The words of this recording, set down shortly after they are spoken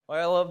Well,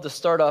 I love to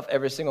start off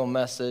every single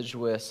message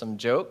with some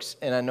jokes,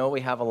 and I know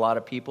we have a lot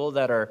of people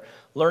that are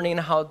learning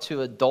how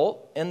to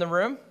adult in the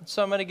room,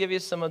 so I'm going to give you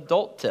some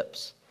adult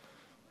tips,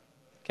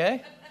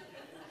 okay?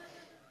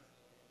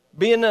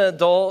 Being an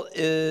adult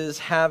is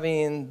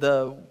having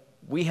the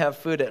we have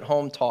food at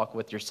home talk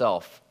with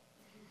yourself.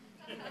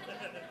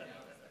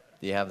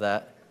 Do you have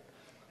that?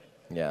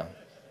 Yeah.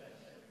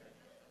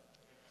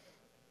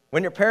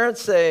 When your parents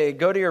say,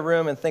 go to your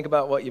room and think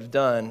about what you've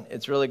done,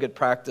 it's really good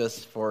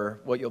practice for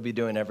what you'll be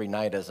doing every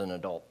night as an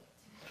adult.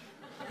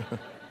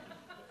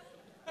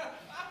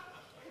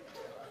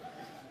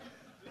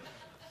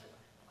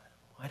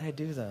 Why'd I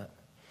do that?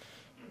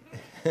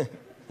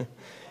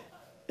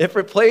 If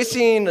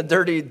replacing a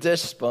dirty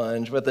dish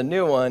sponge with a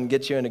new one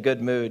gets you in a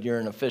good mood, you're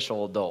an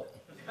official adult.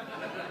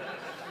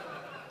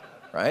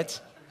 Right?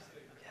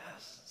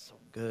 Yes, so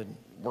good.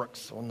 Works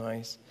so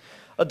nice.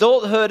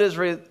 Adulthood is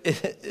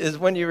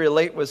when you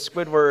relate with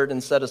Squidward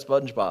instead of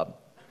SpongeBob.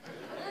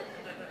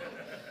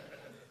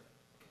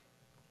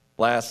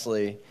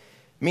 Lastly,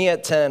 me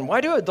at 10. Why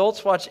do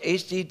adults watch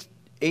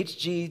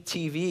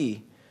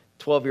HGTV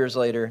 12 years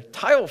later?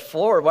 Tile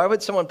floor. Why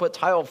would someone put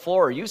tile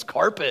floor? Use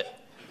carpet.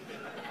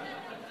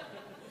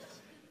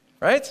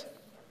 Right?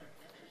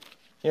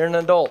 You're an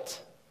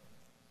adult.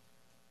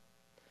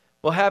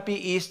 Well,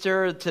 happy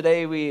Easter.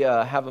 Today we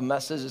have a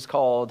message. It's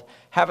called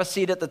Have a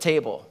Seat at the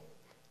Table.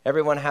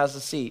 Everyone has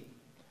a seat.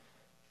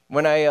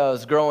 When I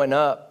was growing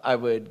up, I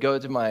would go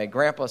to my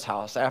grandpa's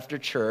house after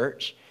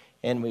church,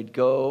 and we'd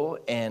go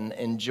and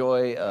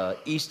enjoy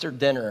Easter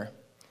dinner.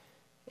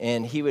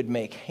 And he would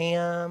make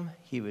ham.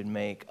 He would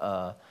make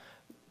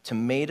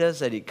tomatoes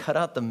that he'd cut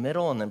out the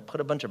middle and then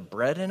put a bunch of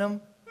bread in them.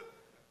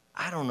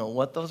 I don't know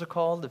what those are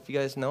called, if you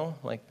guys know.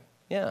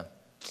 Yeah,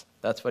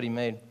 that's what he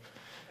made.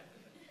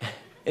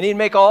 And he'd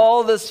make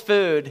all this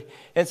food,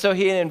 and so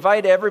he'd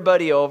invite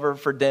everybody over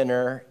for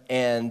dinner,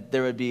 and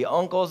there would be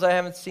uncles I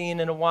haven't seen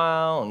in a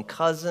while, and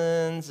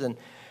cousins, and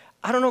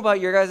I don't know about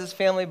your guys'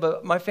 family,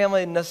 but my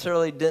family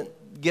necessarily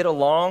didn't get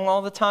along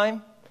all the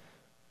time.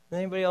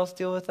 Anybody else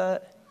deal with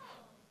that?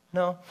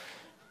 No?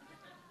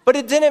 But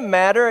it didn't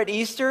matter at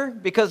Easter,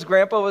 because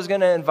Grandpa was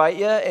going to invite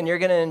you, and you're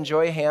going to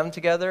enjoy ham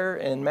together,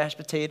 and mashed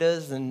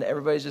potatoes, and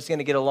everybody's just going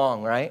to get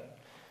along, right?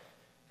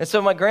 And so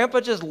my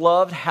grandpa just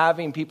loved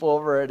having people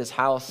over at his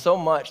house so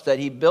much that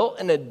he built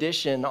an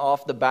addition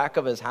off the back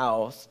of his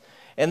house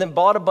and then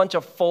bought a bunch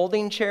of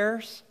folding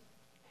chairs,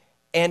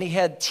 and he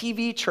had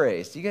TV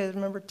trays. Do you guys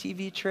remember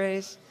TV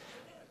trays?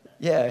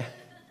 Yeah.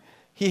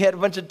 He had a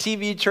bunch of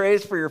TV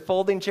trays for your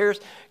folding chairs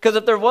because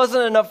if there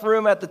wasn't enough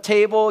room at the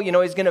table,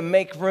 he's going to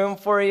make room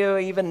for you.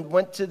 He even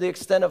went to the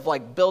extent of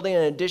building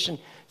an addition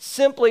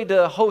simply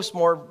to host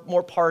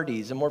more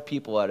parties and more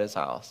people at his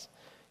house.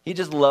 He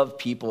just loved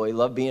people. He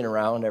loved being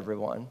around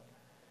everyone.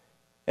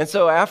 And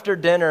so after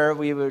dinner,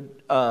 we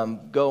would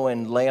go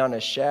and lay on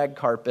a shag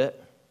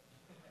carpet.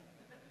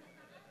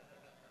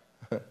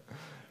 That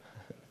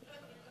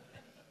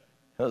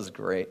was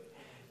great.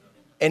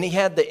 And he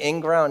had the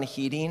in-ground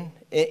heating,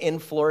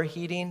 in-floor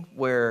heating,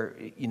 where,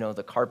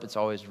 the carpet's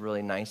always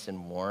really nice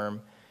and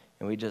warm.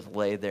 And we just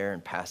lay there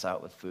and pass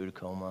out with food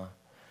coma.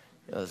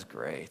 It was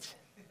great.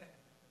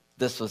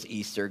 This was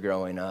Easter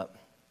growing up.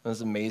 It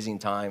was an amazing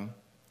time.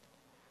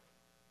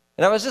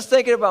 And I was just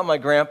thinking about my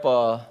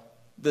grandpa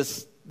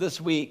this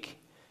week,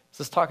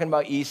 just talking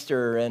about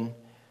Easter, and I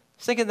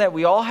was thinking that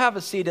we all have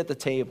a seat at the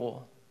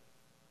table,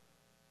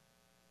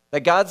 that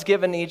God's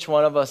given each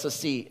one of us a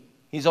seat.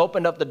 He's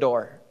opened up the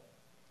door.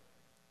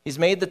 He's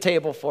made the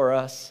table for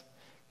us.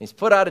 He's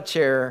put out a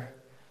chair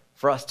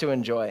for us to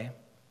enjoy.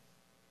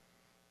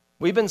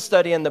 We've been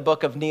studying the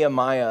book of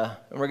Nehemiah,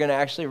 and we're going to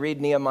actually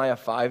read Nehemiah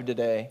 5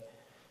 today.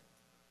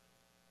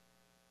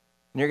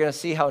 And you're going to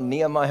see how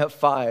Nehemiah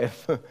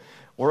 5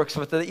 works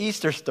with the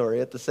Easter story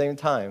at the same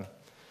time.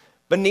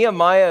 But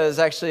Nehemiah is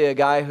actually a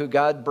guy who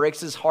God breaks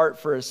his heart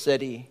for a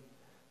city,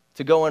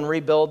 to go and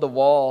rebuild the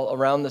wall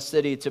around the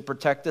city to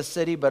protect the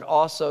city, but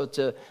also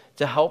to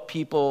help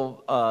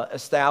people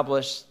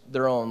establish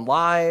their own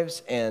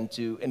lives and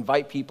to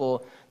invite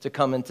people to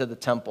come into the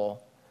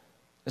temple.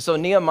 And so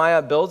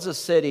Nehemiah builds a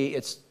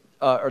city,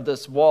 or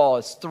this wall.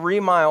 It's 3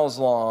 miles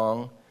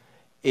long,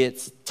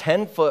 it's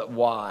 10 foot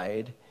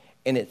wide,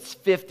 and it's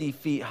 50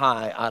 feet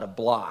high out of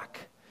block.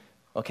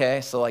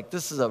 Okay, so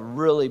this is a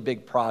really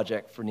big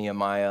project for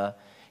Nehemiah.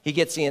 He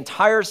gets the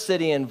entire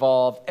city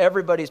involved.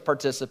 Everybody's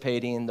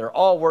participating. They're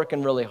all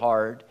working really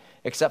hard,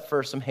 except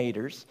for some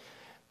haters.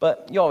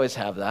 But you always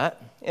have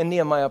that. And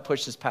Nehemiah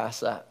pushes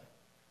past that.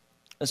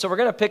 And so we're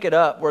going to pick it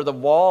up where the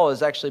wall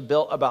is actually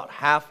built about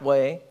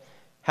halfway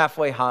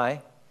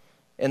high.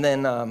 And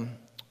then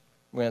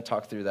we're going to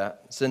talk through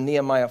that. It's in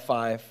Nehemiah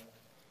 5.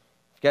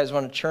 If you guys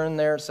want to turn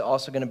there, it's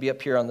also going to be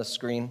up here on the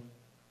screen.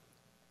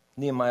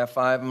 Nehemiah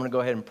 5, I'm going to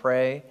go ahead and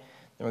pray,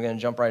 then we're going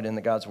to jump right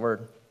into God's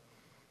Word.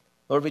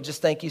 Lord, we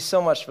just thank you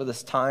so much for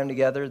this time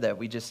together, that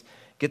we just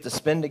get to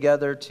spend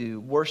together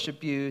to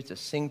worship you, to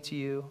sing to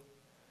you.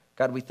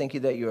 God, we thank you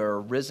that you are a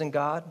risen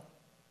God,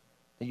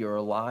 that you are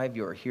alive,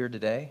 you are here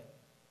today.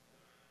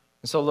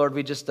 And so, Lord,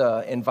 we just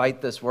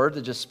invite this word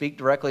to just speak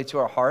directly to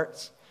our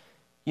hearts.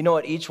 You know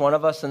what each one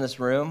of us in this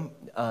room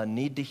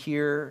need to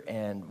hear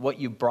and what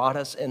you brought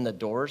us in the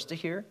doors to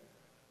hear.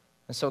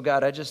 And so,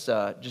 God, I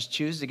just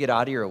choose to get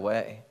out of your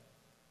way.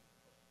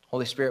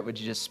 Holy Spirit, would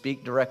you just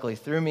speak directly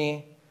through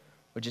me?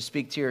 Would you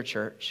speak to your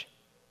church?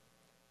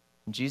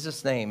 In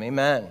Jesus' name,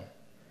 amen.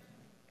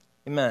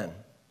 Amen.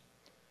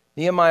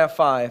 Nehemiah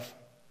 5.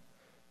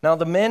 Now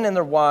the men and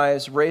their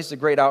wives raised a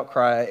great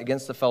outcry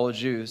against the fellow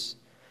Jews.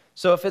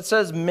 So if it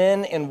says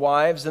men and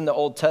wives in the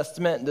Old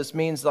Testament, this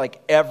means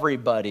like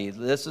everybody.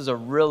 This is a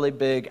really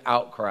big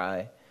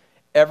outcry.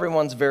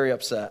 Everyone's very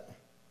upset.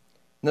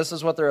 And this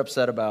is what they're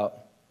upset about.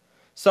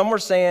 Some were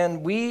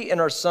saying, we and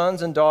our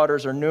sons and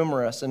daughters are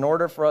numerous. In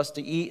order for us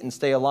to eat and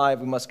stay alive,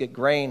 we must get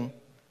grain.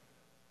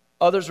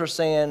 Others were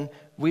saying,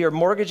 we are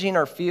mortgaging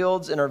our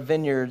fields and our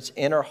vineyards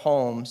and our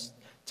homes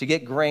to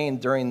get grain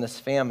during this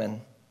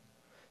famine.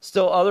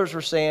 Still others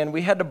were saying,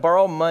 we had to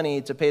borrow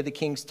money to pay the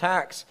king's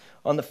tax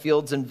on the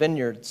fields and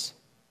vineyards.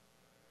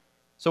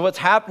 So what's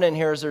happening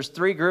here is there's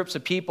three groups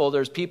of people.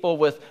 There's people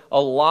with a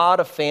lot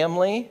of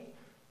family,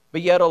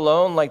 but yet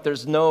alone, like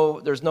there's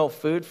no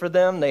food for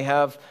them. They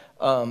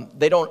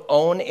don't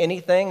own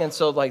anything, and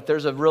so like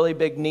there's a really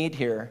big need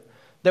here.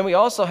 Then we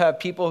also have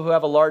people who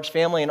have a large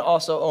family and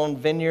also own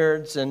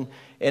vineyards and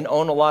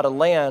own a lot of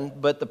land,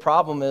 but the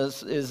problem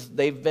is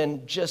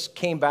they've just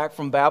came back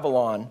from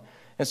Babylon.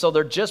 And so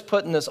they're just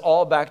putting this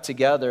all back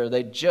together.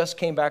 They just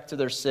came back to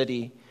their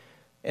city,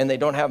 and they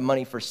don't have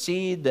money for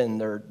seed,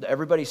 and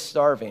everybody's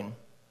starving.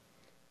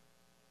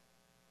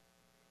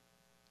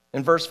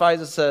 In verse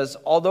 5 it says,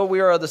 although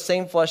we are of the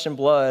same flesh and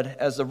blood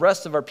as the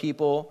rest of our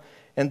people,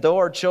 and though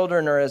our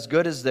children are as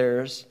good as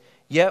theirs,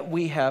 yet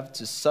we have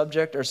to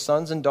subject our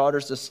sons and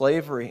daughters to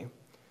slavery.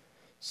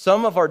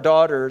 Some of our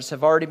daughters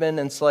have already been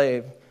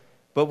enslaved,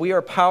 but we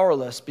are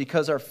powerless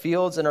because our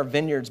fields and our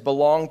vineyards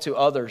belong to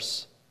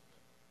others.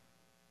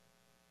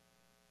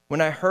 When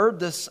I heard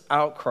this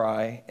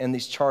outcry and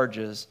these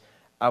charges,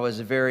 I was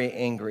very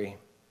angry.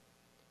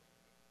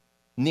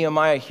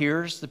 Nehemiah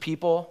hears the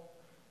people,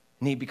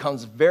 and he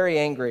becomes very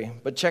angry.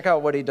 But check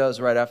out what he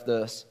does right after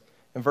this.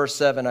 In verse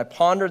 7, I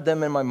pondered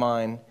them in my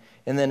mind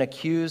and then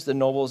accused the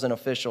nobles and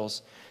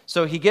officials.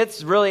 So he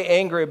gets really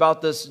angry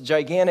about this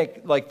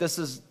gigantic, like this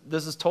is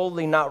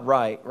totally not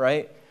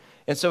right?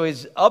 And so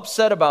he's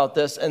upset about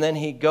this, and then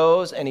he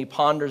goes and he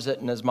ponders it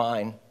in his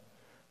mind.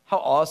 How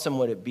awesome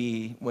would it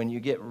be when you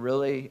get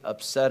really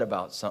upset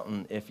about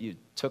something if you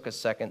took a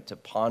second to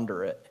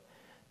ponder it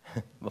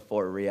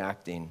before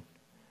reacting,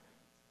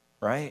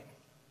 right?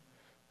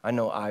 I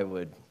know I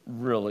would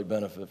really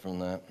benefit from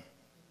that.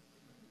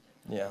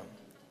 Yeah.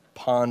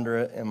 Ponder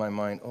it in my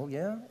mind. Oh,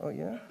 yeah?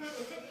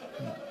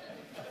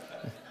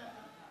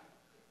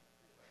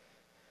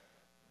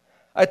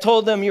 I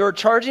told them, you are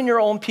charging your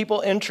own people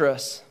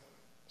interest.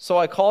 So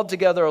I called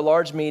together a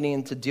large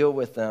meeting to deal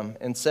with them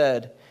and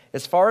said,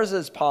 as far as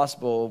is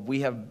possible,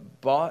 we have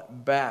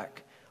bought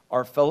back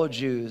our fellow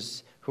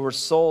Jews who were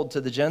sold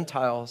to the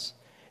Gentiles,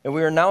 and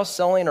we are now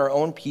selling our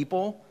own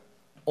people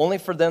only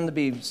for them to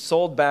be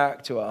sold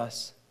back to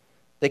us.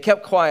 They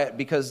kept quiet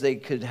because they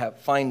could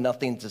find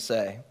nothing to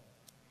say.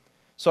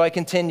 So I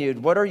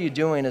continued, what are you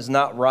doing is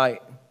not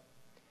right.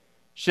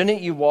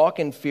 Shouldn't you walk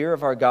in fear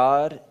of our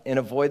God and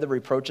avoid the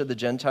reproach of the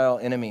Gentile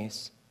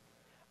enemies?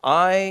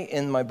 I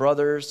and my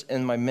brothers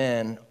and my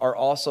men are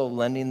also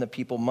lending the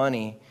people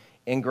money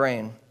and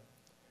grain.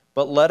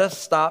 But let us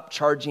stop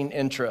charging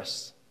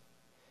interest.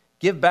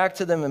 Give back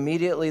to them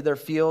immediately their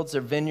fields,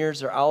 their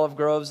vineyards, their olive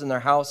groves, and their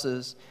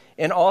houses,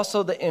 and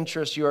also the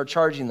interest you are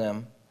charging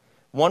them,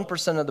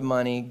 1% of the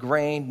money,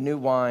 grain, new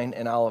wine,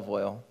 and olive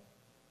oil.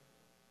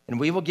 And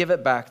we will give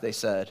it back, they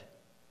said,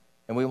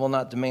 and we will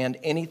not demand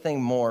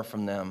anything more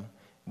from them.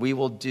 We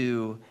will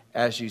do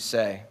as you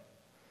say.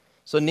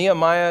 So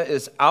Nehemiah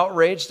is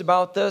outraged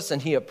about this,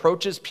 and he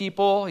approaches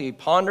people. He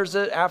ponders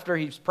it after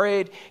he's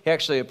prayed. He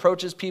actually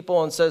approaches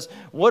people and says,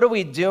 what are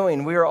we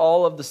doing? We are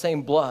all of the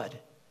same blood.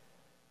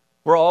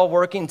 We're all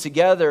working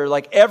together.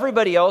 Like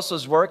everybody else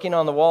was working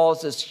on the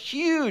walls, this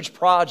huge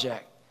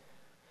project.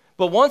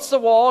 But once the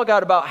wall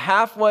got about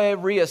halfway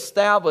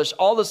reestablished,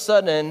 all of a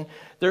sudden,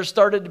 there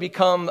started to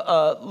become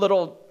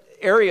little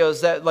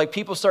areas that like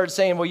people started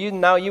saying, well,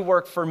 now you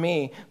work for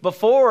me.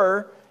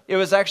 Before, it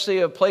was actually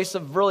a place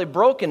of really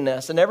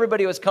brokenness, and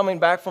everybody was coming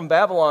back from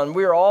Babylon.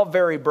 We were all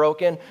very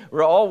broken. We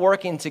were all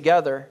working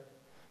together.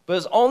 But it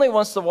was only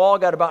once the wall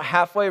got about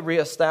halfway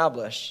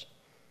reestablished.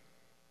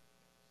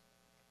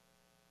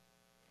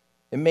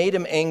 It made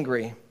him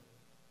angry.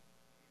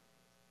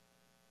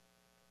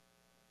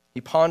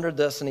 He pondered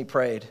this and he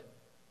prayed.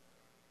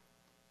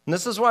 And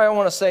this is why I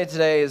want to say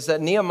today is that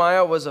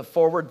Nehemiah was a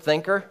forward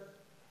thinker.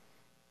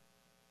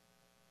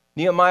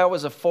 Nehemiah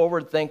was a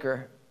forward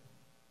thinker.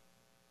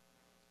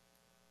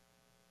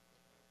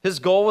 His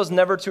goal was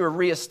never to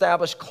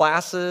reestablish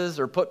classes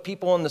or put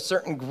people into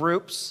certain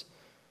groups.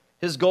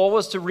 His goal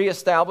was to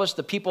reestablish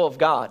the people of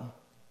God,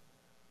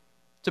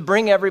 to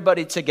bring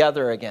everybody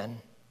together again.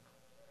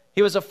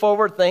 He was a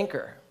forward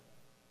thinker.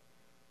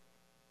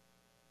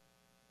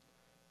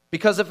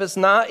 Because if it's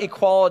not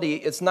equality,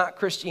 it's not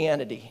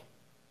Christianity.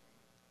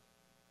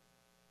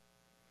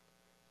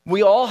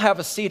 We all have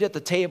a seat at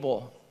the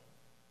table.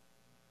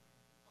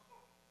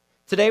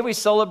 Today we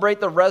celebrate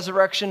the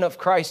resurrection of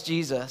Christ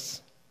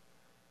Jesus,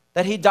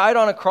 that he died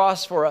on a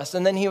cross for us,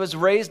 and then he was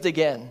raised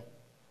again,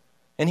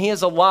 and he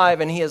is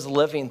alive and he is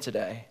living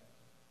today.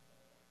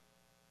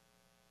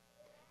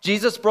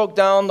 Jesus broke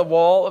down the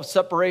wall of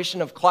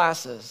separation of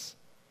classes.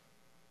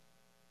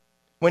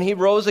 When he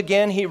rose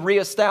again, he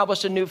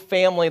reestablished a new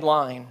family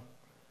line,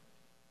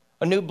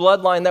 a new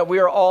bloodline that we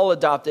are all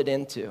adopted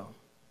into.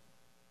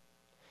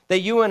 That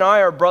you and I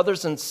are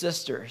brothers and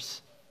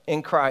sisters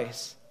in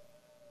Christ.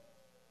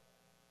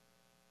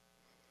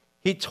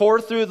 He tore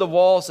through the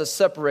walls that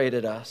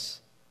separated us.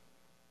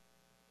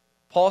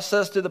 Paul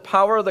says through the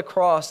power of the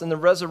cross and the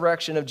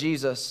resurrection of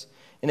Jesus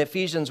in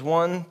Ephesians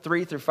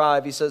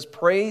 1:3-5, he says,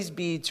 "Praise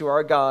be to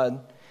our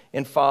God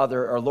and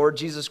Father, our Lord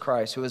Jesus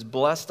Christ, who has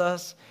blessed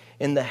us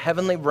in the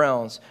heavenly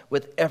realms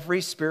with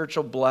every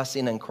spiritual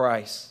blessing in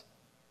Christ."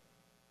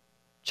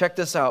 Check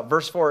this out.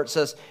 Verse 4, it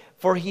says,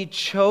 "For he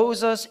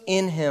chose us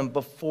in him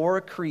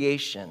before the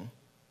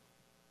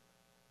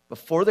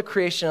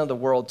creation of the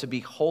world, to be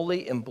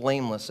holy and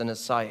blameless in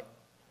his sight."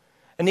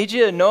 I need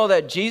you to know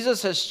that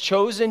Jesus has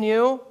chosen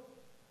you.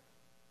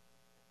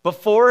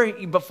 Before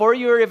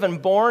you were even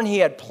born, he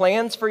had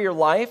plans for your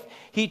life.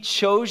 He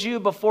chose you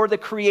before the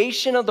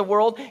creation of the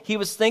world. He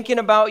was thinking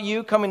about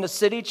you coming to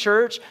City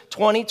Church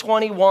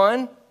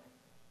 2021.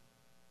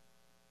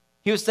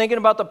 He was thinking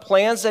about the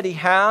plans that he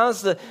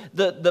has,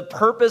 the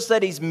purpose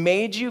that he's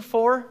made you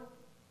for.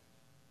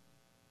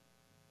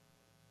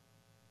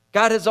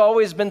 God has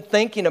always been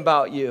thinking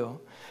about you.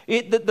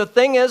 The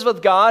thing is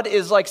with God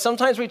is, like,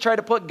 sometimes we try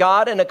to put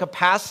God in a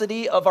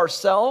capacity of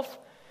ourselves,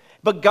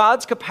 but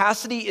God's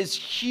capacity is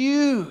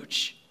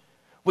huge.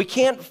 We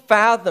can't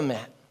fathom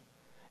it.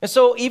 And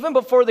so even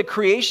before the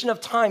creation of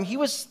time, he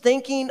was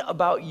thinking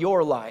about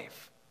your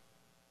life.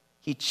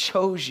 He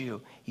chose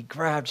you. He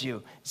grabbed you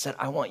and said,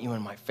 "I want you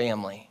in my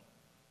family."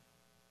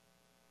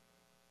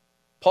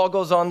 Paul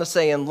goes on to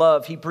say, in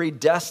love, he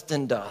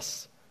predestined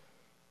us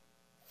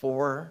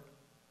for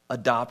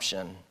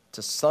adoption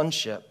to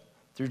sonship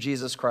through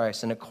Jesus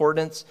Christ in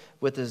accordance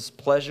with his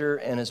pleasure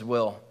and his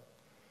will.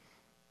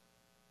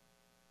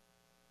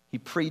 He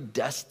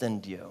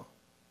predestined you.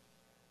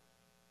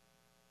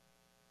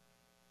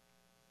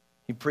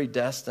 He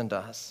predestined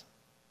us.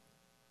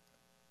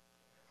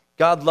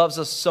 God loves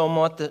us so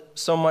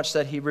much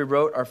that he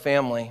rewrote our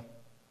family.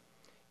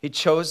 He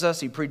chose us,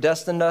 he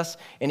predestined us,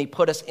 and he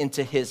put us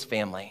into his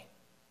family.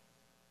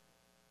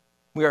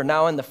 We are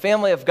now in the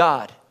family of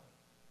God.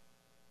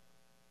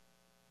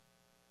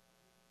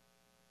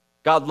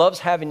 God loves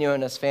having you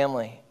in his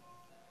family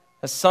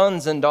as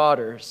sons and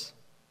daughters.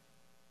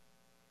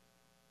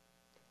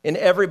 And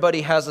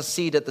everybody has a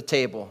seat at the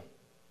table.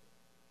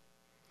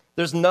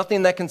 There's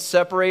nothing that can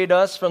separate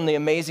us from the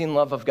amazing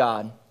love of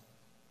God.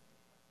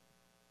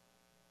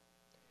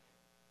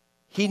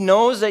 He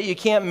knows that you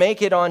can't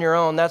make it on your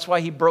own. That's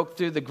why he broke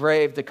through the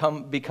grave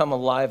to become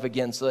alive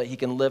again so that he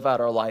can live out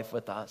our life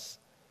with us.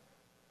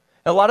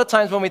 And a lot of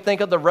times when we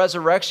think of the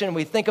resurrection,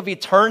 we think of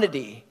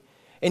eternity.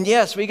 And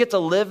yes, we get to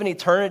live in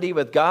eternity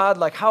with God.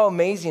 Like, how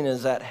amazing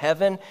is that?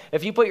 Heaven,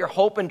 if you put your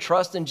hope and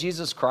trust in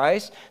Jesus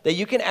Christ, that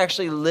you can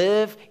actually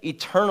live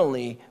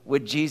eternally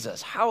with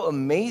Jesus. How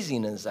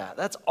amazing is that?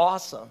 That's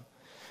awesome.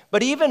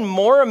 But even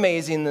more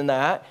amazing than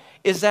that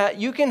is that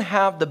you can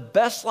have the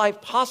best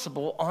life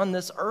possible on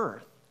this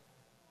earth.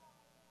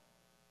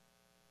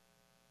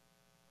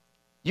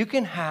 You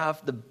can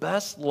have the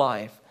best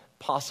life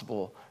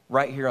possible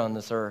right here on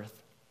this earth.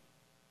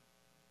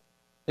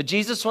 That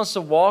Jesus wants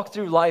to walk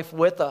through life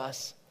with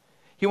us.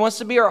 He wants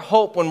to be our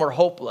hope when we're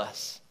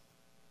hopeless.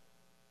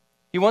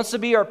 He wants to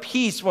be our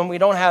peace when we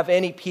don't have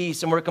any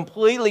peace and we're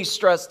completely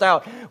stressed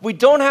out. We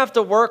don't have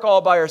to work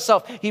all by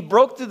ourselves. He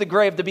broke through the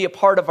grave to be a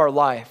part of our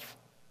life.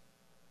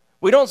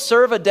 We don't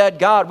serve a dead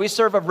God. We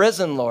serve a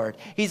risen Lord.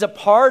 He's a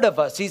part of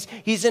us.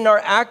 He's in our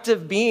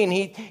active being.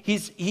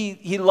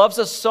 He loves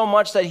us so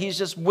much that he's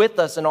just with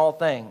us in all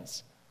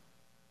things.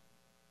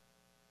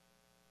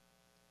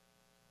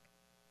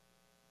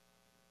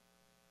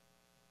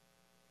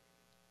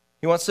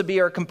 He wants to be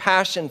our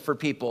compassion for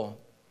people,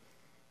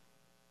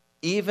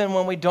 even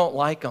when we don't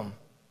like them.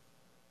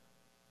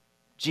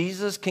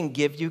 Jesus can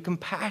give you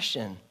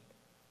compassion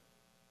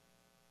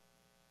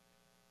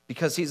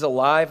because he's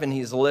alive and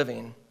he's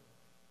living.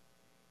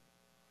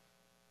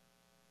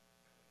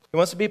 He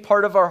wants to be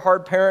part of our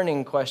hard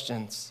parenting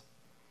questions.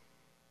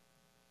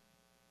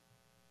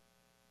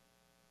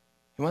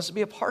 He wants to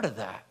be a part of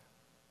that.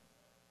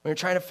 When you're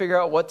trying to figure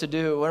out what to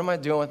do, what am I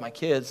doing with my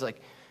kids?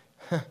 Like,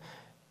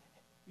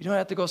 you don't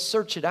have to go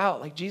search it out.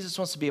 Like, Jesus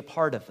wants to be a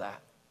part of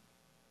that.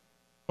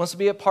 He wants to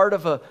be a part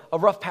of a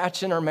rough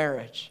patch in our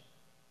marriage.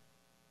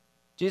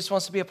 Jesus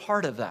wants to be a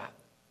part of that.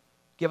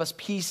 Give us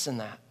peace in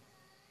that.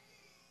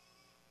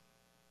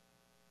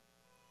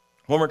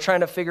 When we're trying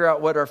to figure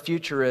out what our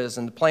future is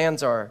and the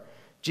plans are,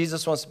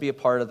 Jesus wants to be a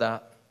part of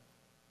that.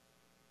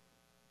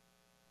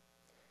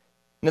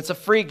 And it's a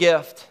free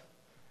gift.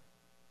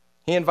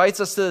 He invites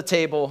us to the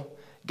table.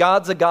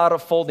 God's a God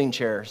of folding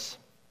chairs.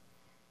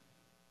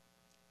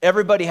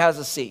 Everybody has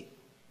a seat.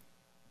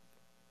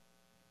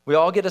 We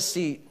all get a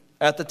seat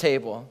at the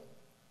table.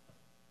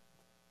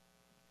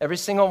 Every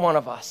single one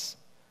of us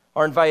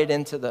are invited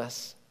into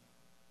this.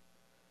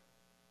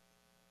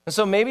 And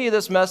so maybe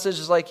this message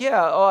is like,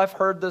 yeah, I've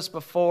heard this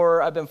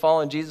before. I've been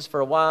following Jesus for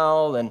a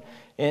while.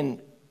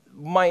 And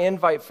my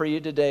invite for you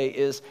today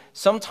is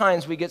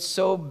sometimes we get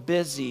so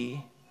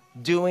busy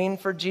doing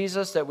for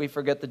Jesus that we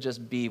forget to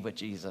just be with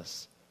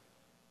Jesus.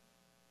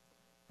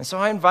 And so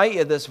I invite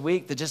you this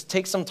week to just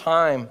take some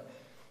time,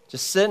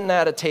 just sitting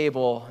at a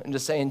table and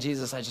just saying,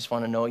 Jesus, I just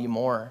want to know you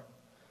more.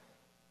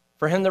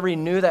 For him to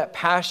renew that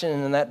passion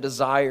and that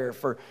desire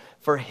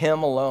for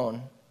him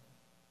alone.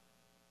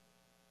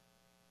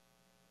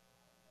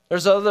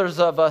 There's others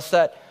of us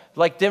that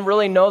didn't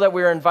really know that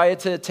we were invited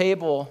to the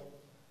table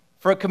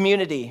for a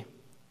community.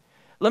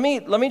 Let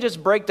me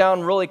just break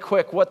down really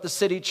quick what the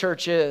City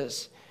Church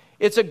is.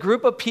 It's a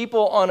group of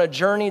people on a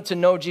journey to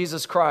know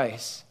Jesus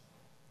Christ.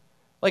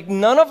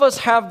 None of us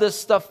have this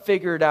stuff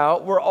figured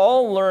out. We're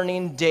all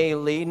learning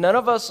daily. None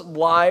of us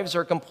lives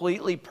are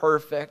completely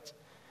perfect.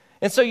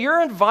 And so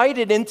you're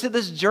invited into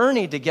this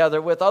journey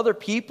together with other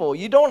people.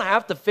 You don't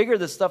have to figure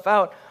this stuff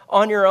out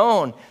on your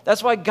own.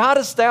 That's why God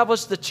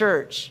established the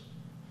church,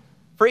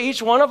 for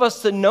each one of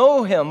us to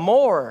know him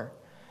more.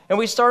 And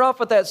we start off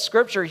with that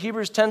scripture,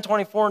 Hebrews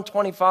 10:24 and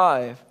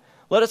 25.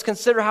 Let us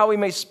consider how we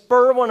may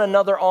spur one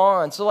another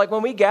on. So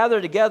when we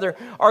gather together,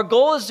 our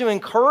goal is to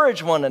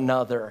encourage one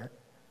another.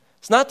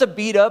 It's not to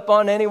beat up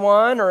on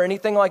anyone or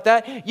anything like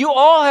that. You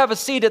all have a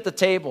seat at the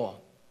table.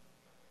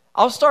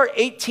 I'll start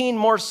 18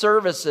 more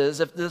services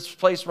if this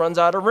place runs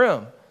out of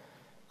room.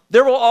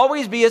 There will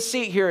always be a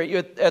seat here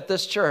at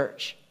this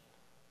church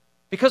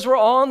because we're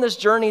all on this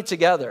journey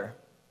together.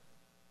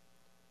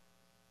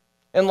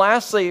 And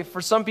lastly,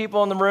 for some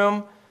people in the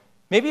room,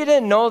 maybe you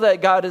didn't know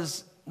that God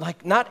is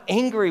not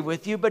angry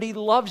with you, but he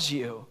loves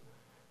you.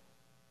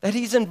 That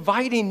he's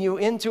inviting you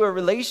into a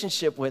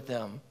relationship with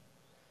him.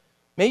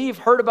 Maybe you've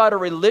heard about a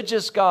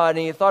religious God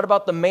and you thought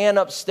about the man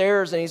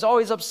upstairs and he's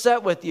always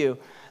upset with you.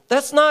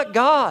 That's not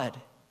God.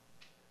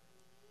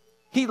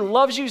 He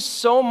loves you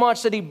so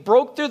much that he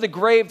broke through the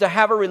grave to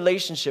have a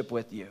relationship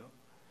with you.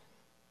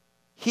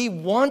 He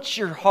wants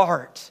your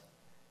heart.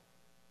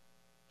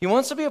 He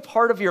wants to be a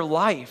part of your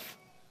life.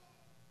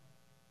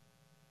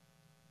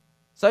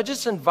 So I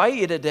just invite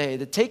you today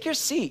to take your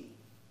seat.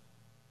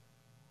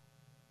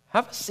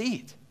 Have a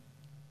seat.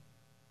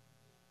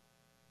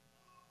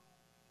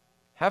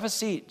 Have a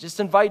seat. Just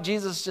invite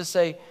Jesus. Just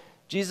say,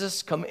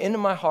 Jesus, come into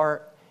my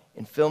heart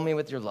and fill me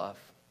with your love.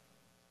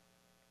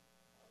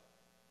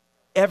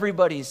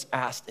 Everybody's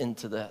asked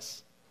into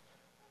this.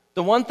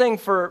 The one thing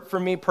for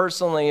me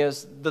personally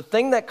is the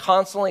thing that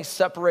constantly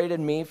separated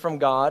me from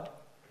God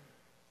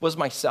was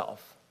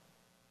myself.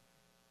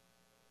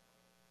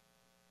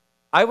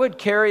 I would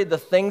carry the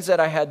things that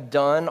I had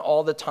done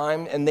all the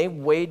time, and they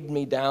weighed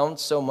me down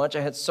so much.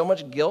 I had so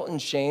much guilt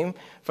and shame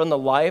from the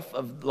life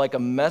of a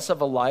mess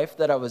of a life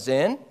that I was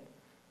in,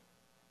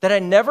 that I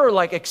never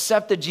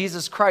accepted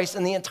Jesus Christ.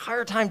 And the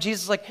entire time,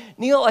 Jesus was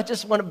Neil, I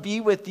just want to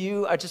be with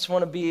you. I just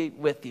want to be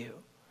with you.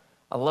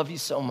 I love you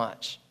so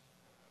much.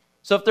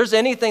 So if there's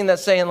anything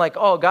that's saying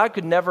oh, God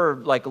could never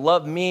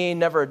love me,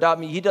 never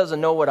adopt me, he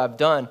doesn't know what I've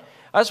done,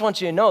 I just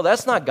want you to know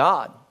that's not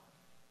God.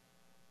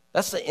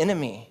 That's the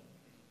enemy.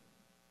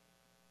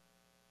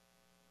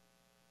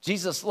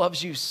 Jesus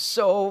loves you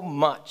so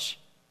much.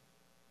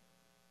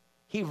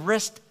 He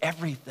risked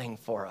everything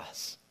for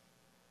us.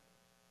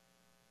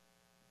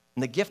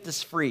 And the gift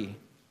is free.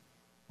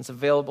 It's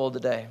available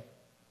today.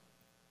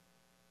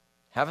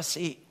 Have a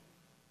seat.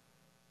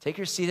 Take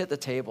your seat at the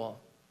table.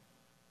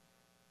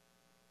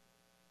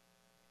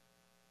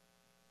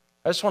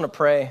 I just want to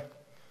pray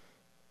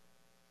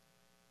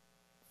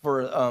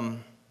for I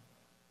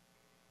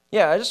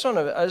just want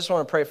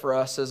to pray for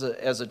us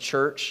as a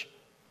church.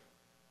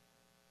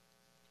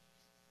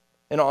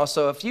 And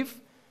also, if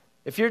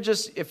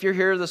you're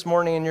here this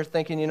morning and you're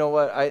thinking, you know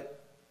what,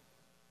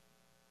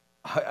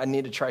 I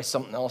need to try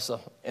something else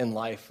in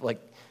life.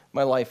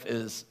 My life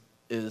is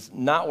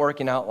not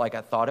working out like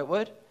I thought it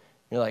would.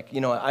 You're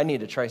you know what, I need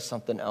to try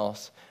something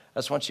else. I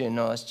just want you to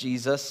know that's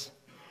Jesus.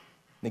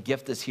 The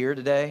gift is here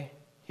today.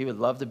 He would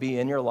love to be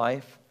in your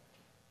life.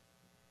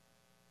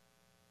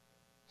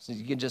 So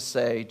you can just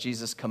say,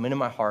 Jesus, come into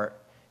my heart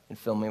and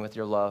fill me with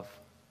your love.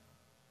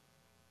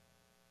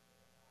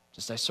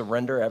 I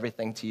surrender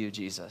everything to you,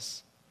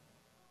 Jesus.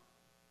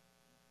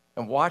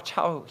 And watch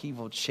how he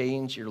will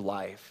change your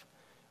life,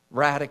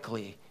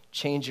 radically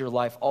change your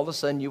life. All of a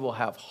sudden, you will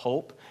have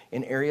hope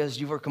in areas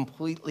you were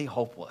completely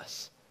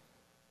hopeless.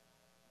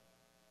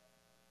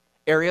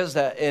 Areas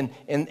that, in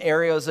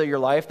areas of your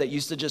life that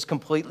used to just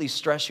completely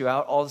stress you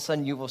out, all of a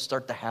sudden, you will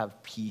start to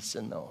have peace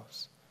in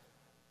those.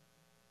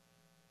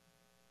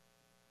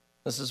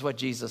 This is what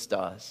Jesus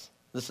does.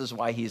 This is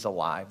why he's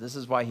alive. This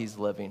is why he's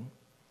living.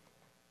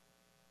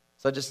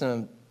 So I just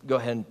going to go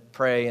ahead and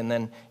pray, and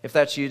then if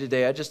that's you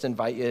today, I just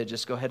invite you to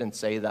just go ahead and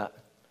say that.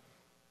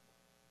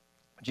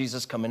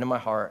 Jesus, come into my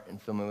heart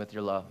and fill me with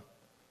your love.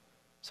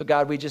 So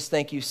God, we just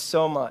thank you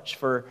so much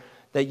for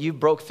that you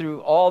broke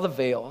through all the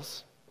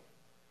veils.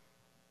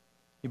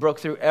 You broke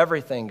through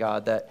everything,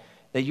 God, that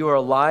you are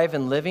alive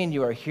and living.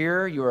 You are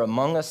here. You are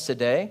among us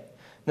today.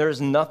 There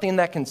is nothing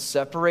that can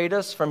separate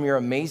us from your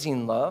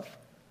amazing love.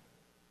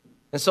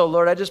 And so,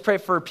 Lord, I just pray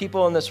for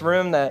people in this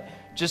room that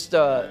just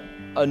a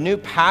new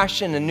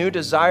passion, a new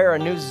desire, a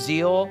new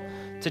zeal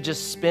to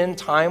just spend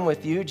time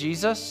with you,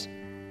 Jesus,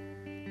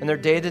 in their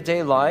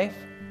day-to-day life.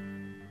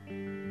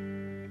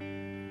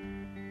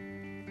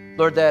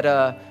 Lord,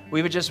 that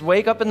we would just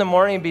wake up in the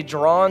morning and be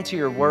drawn to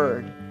your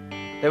word.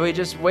 That we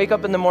just wake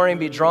up in the morning and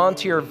be drawn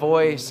to your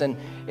voice and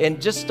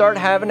just start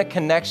having a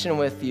connection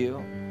with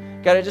you.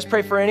 God, I just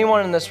pray for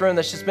anyone in this room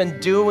that's just been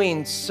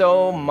doing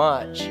so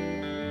much,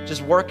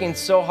 just working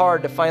so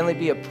hard to finally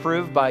be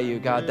approved by you,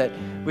 God, that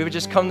we would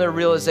just come to the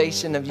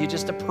realization of you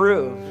just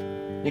approve.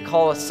 You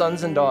call us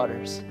sons and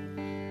daughters.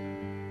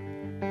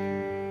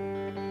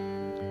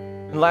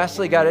 And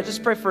lastly, God, I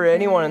just pray for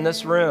anyone in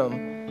this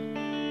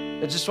room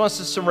that just wants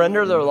to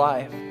surrender their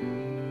life.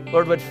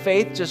 Lord, would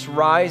faith just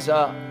rise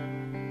up?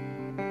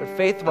 Would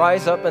faith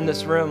rise up in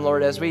this room,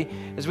 Lord, as we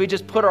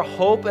just put our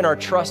hope and our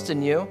trust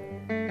in you?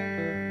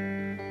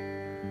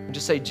 And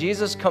just say,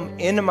 Jesus, come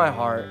into my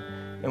heart,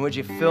 and would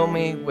you fill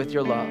me with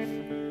your love?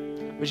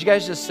 Would you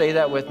guys just say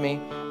that with me?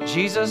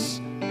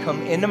 Jesus,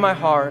 come into my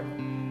heart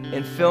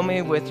and fill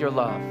me with your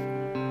love.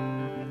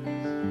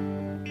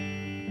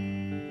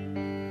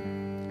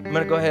 I'm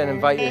going to go ahead and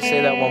invite you to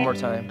say that one more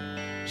time.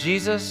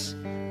 Jesus,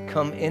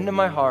 come into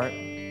my heart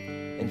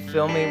and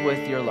fill me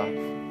with your love.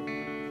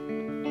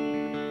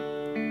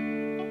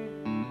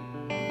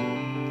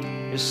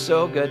 You're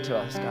so good to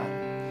us,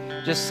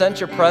 God. Just sense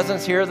your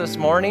presence here this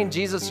morning.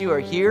 Jesus, you are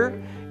here.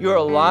 You are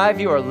alive.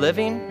 You are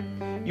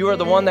living. You are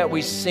the one that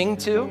we sing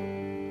to.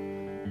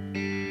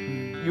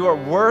 You are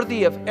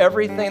worthy of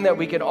everything that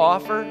we could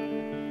offer.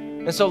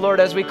 And so, Lord,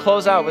 as we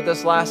close out with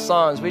this last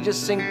song, as we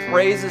just sing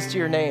praises to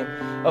your name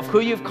of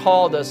who you've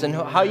called us and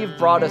how you've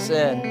brought us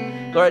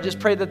in, Lord, I just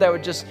pray that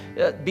would just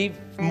be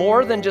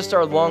more than just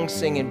our lungs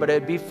singing, but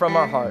it'd be from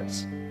our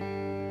hearts.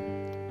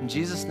 In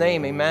Jesus'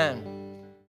 name, amen.